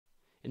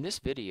In this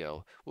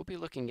video, we'll be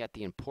looking at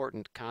the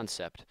important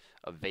concept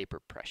of vapor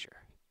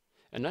pressure.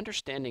 An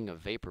understanding of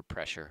vapor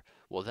pressure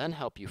will then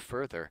help you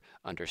further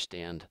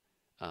understand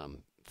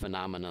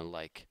phenomena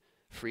like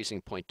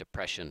freezing point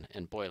depression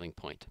and boiling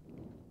point.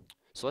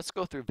 So let's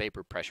go through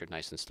vapor pressure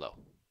nice and slow.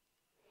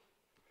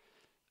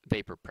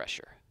 Vapor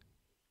pressure.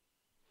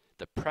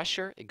 The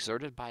pressure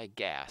exerted by a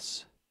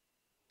gas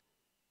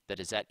that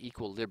is at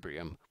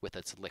equilibrium with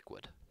its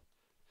liquid.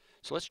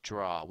 So let's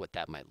draw what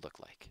that might look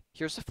like.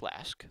 Here's a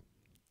flask.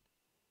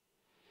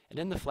 And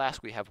in the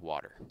flask we have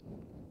water.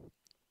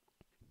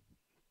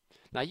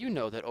 Now you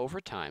know that over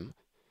time,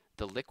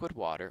 the liquid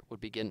water would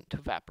begin to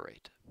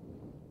evaporate.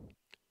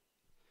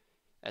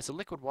 As the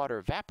liquid water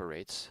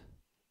evaporates,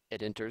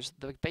 it enters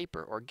the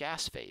vapor or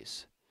gas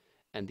phase.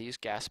 And these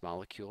gas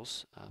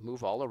molecules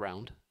move all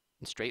around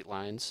in straight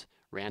lines,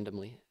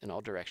 randomly, in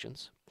all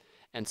directions.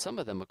 And some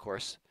of them, of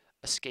course,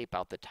 escape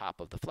out the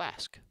top of the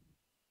flask.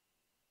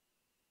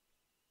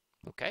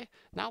 Okay,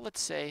 now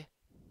let's say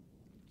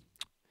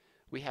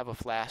we have a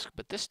flask,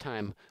 but this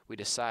time we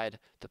decide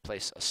to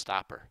place a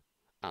stopper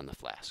on the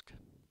flask.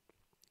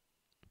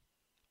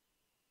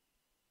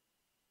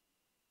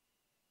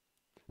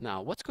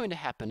 Now, what's going to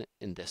happen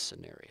in this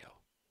scenario?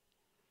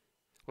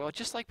 Well,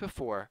 just like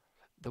before,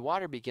 the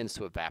water begins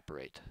to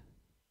evaporate.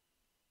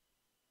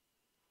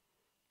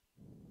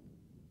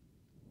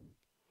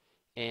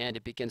 And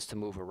it begins to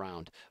move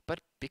around. But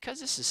because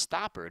this is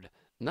stoppered,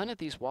 none of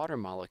these water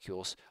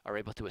molecules are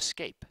able to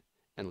escape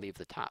and leave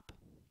the top.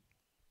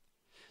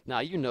 Now,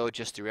 you know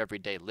just through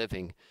everyday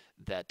living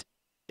that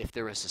if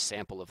there was a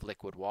sample of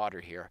liquid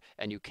water here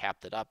and you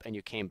capped it up and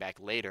you came back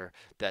later,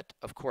 that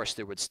of course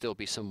there would still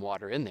be some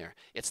water in there.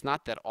 It's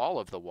not that all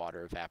of the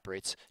water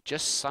evaporates,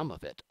 just some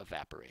of it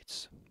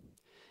evaporates.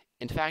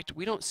 In fact,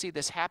 we don't see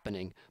this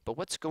happening, but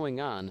what's going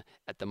on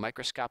at the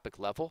microscopic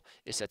level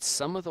is that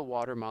some of the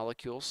water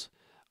molecules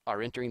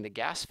are entering the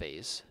gas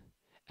phase,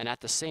 and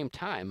at the same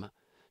time,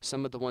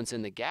 some of the ones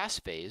in the gas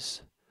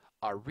phase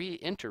are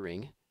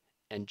re-entering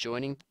and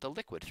joining the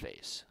liquid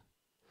phase.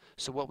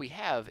 So what we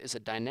have is a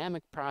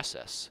dynamic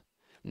process,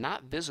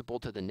 not visible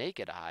to the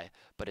naked eye,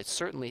 but it's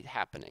certainly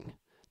happening.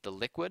 The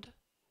liquid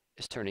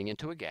is turning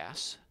into a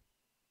gas,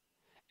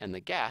 and the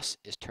gas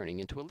is turning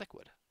into a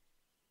liquid.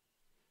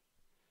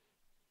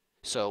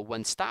 So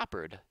when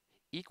stoppered,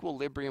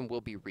 equilibrium will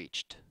be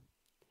reached.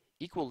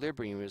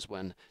 Equilibrium is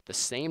when the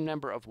same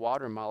number of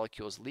water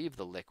molecules leave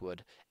the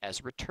liquid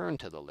as return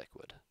to the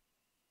liquid.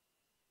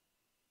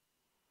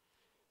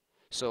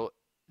 So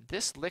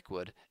this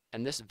liquid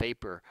and this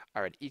vapor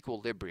are at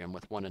equilibrium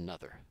with one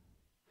another.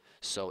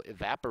 So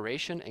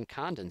evaporation and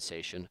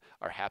condensation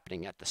are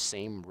happening at the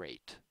same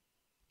rate.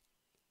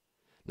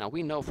 Now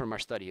we know from our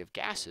study of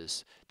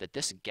gases that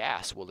this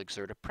gas will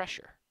exert a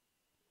pressure.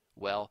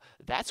 Well,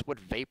 that's what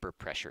vapor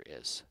pressure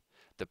is.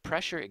 The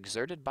pressure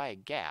exerted by a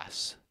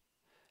gas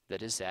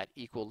that is at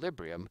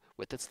equilibrium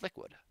with its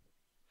liquid.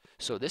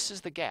 So this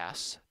is the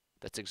gas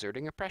that's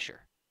exerting a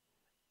pressure.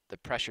 The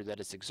pressure that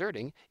it's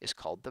exerting is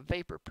called the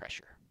vapor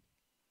pressure.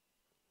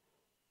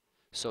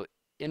 So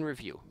in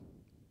review,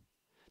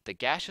 the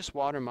gaseous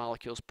water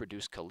molecules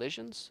produce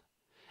collisions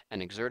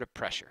and exert a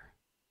pressure.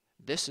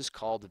 This is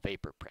called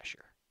vapor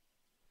pressure.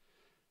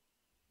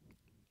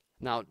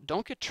 Now,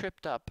 don't get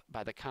tripped up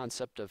by the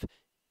concept of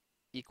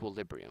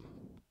equilibrium.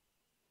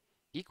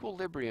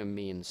 Equilibrium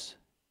means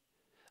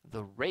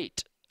the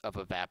rate of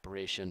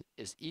evaporation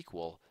is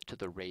equal to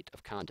the rate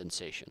of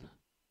condensation.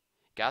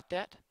 Got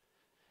that?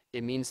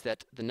 It means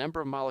that the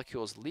number of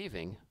molecules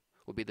leaving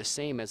will be the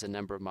same as the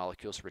number of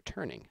molecules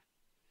returning.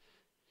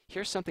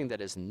 Here's something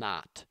that is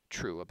not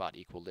true about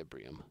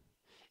equilibrium.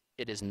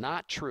 It is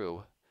not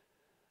true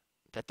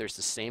that there's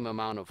the same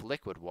amount of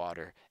liquid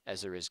water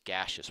as there is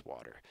gaseous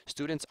water.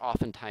 Students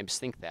oftentimes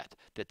think that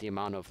the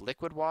amount of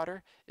liquid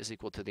water is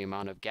equal to the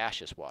amount of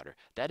gaseous water.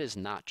 That is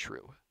not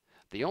true.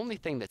 The only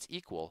thing that's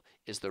equal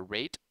is the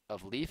rate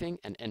of leaving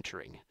and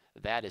entering.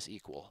 That is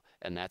equal,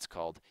 and that's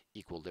called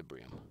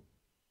equilibrium.